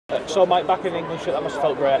So Mike, back in the England shirt, that must have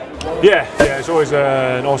felt great. Yeah, it's always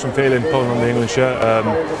an awesome feeling pulling on the England shirt,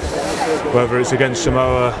 whether it's against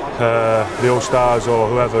Samoa, the All-Stars or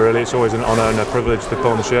whoever really, it's always an honour and a privilege to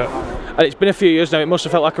pull on the shirt. And it's been a few years now, it must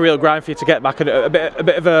have felt like a real grind for you to get back, and a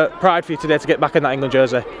bit of a pride for you today to get back in that England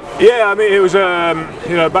jersey. Yeah, I mean it was,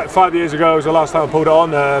 back 5 years ago was the last time I pulled it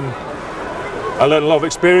on. I learned a lot of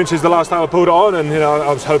experiences the last time I pulled it on, and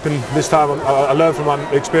I was hoping this time I learned from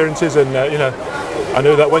my experiences, and I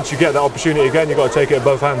knew that once you get that opportunity again, you've got to take it in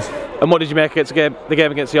both hands. And what did you make against the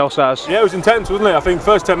game against the All-Stars? Yeah, it was intense, wasn't it? I think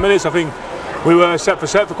first 10 minutes, I think we were set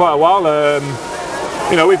for quite a while.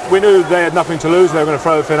 We knew they had nothing to lose, they were going to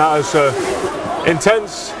throw everything at us. So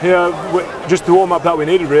intense, just the warm-up that we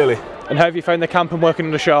needed really. And how have you found the camp and working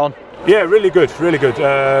under Sean? Yeah, really good, really good.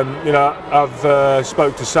 I've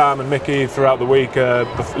spoke to Sam and Mickey throughout the week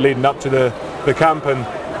leading up to the camp, and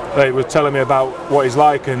they were telling me about what he's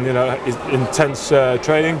like and his intense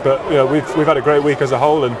training. But we've had a great week as a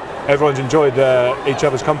whole, and everyone's enjoyed each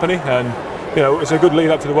other's company, and it's a good lead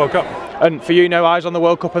up to the World Cup. And for you now, eyes on the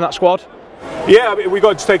World Cup and that squad? Yeah, I mean, we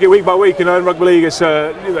got to take it week by week. In rugby league, it's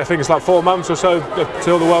I think it's like 4 months or so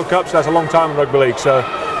till the World Cup. So that's a long time in rugby league. So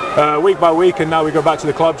week by week, and now we go back to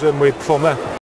the clubs and we perform there.